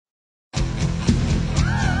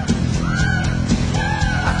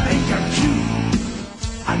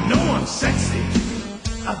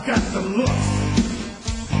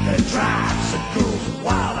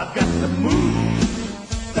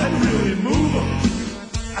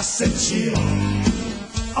I said chill,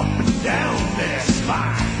 up and down their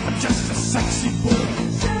spine. I'm just a sexy boy.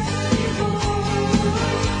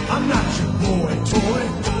 I'm not your boy toy.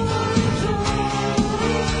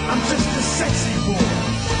 I'm just a sexy boy.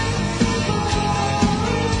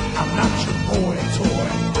 I'm not your boy toy.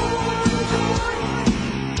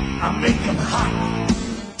 I make them hot,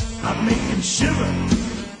 I make them shiver.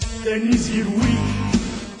 Their knees get weak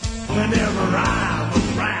whenever I'm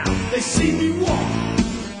around. They see me walk,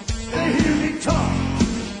 they hear me talk.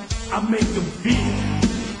 I make them feel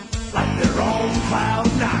like they're on cloud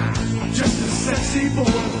nine. I'm just a sexy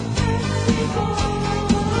boy.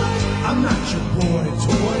 I'm not your boy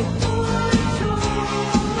toy.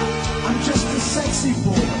 I'm just a sexy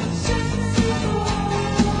boy.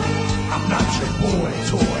 I'm not your boy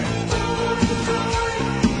toy.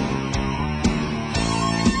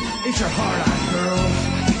 Ain't your heart out, girls?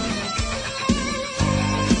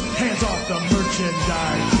 Hands off the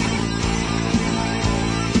merchandise.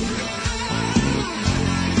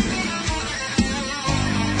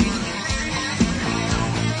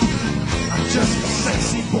 I'm just a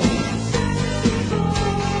sexy boy.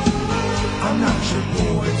 I'm not your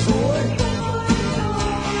boy toy.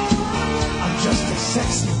 I'm just a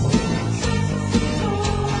sexy boy.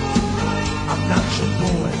 I'm not your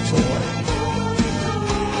boy toy.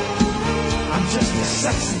 I'm just a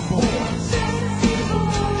sexy boy.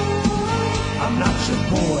 I'm not your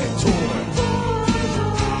boy toy.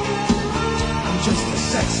 I'm just a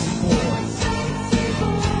sexy boy.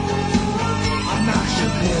 I'm not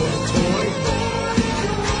your boy toy.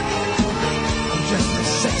 I'm just a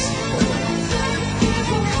sexy boy.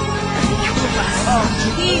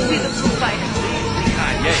 He'd be the Foo Fighters.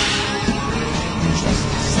 Kanye. I'm just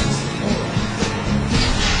a sexy boy.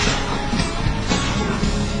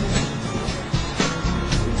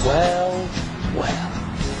 Well, well.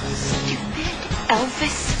 Stupid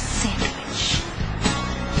Elvis.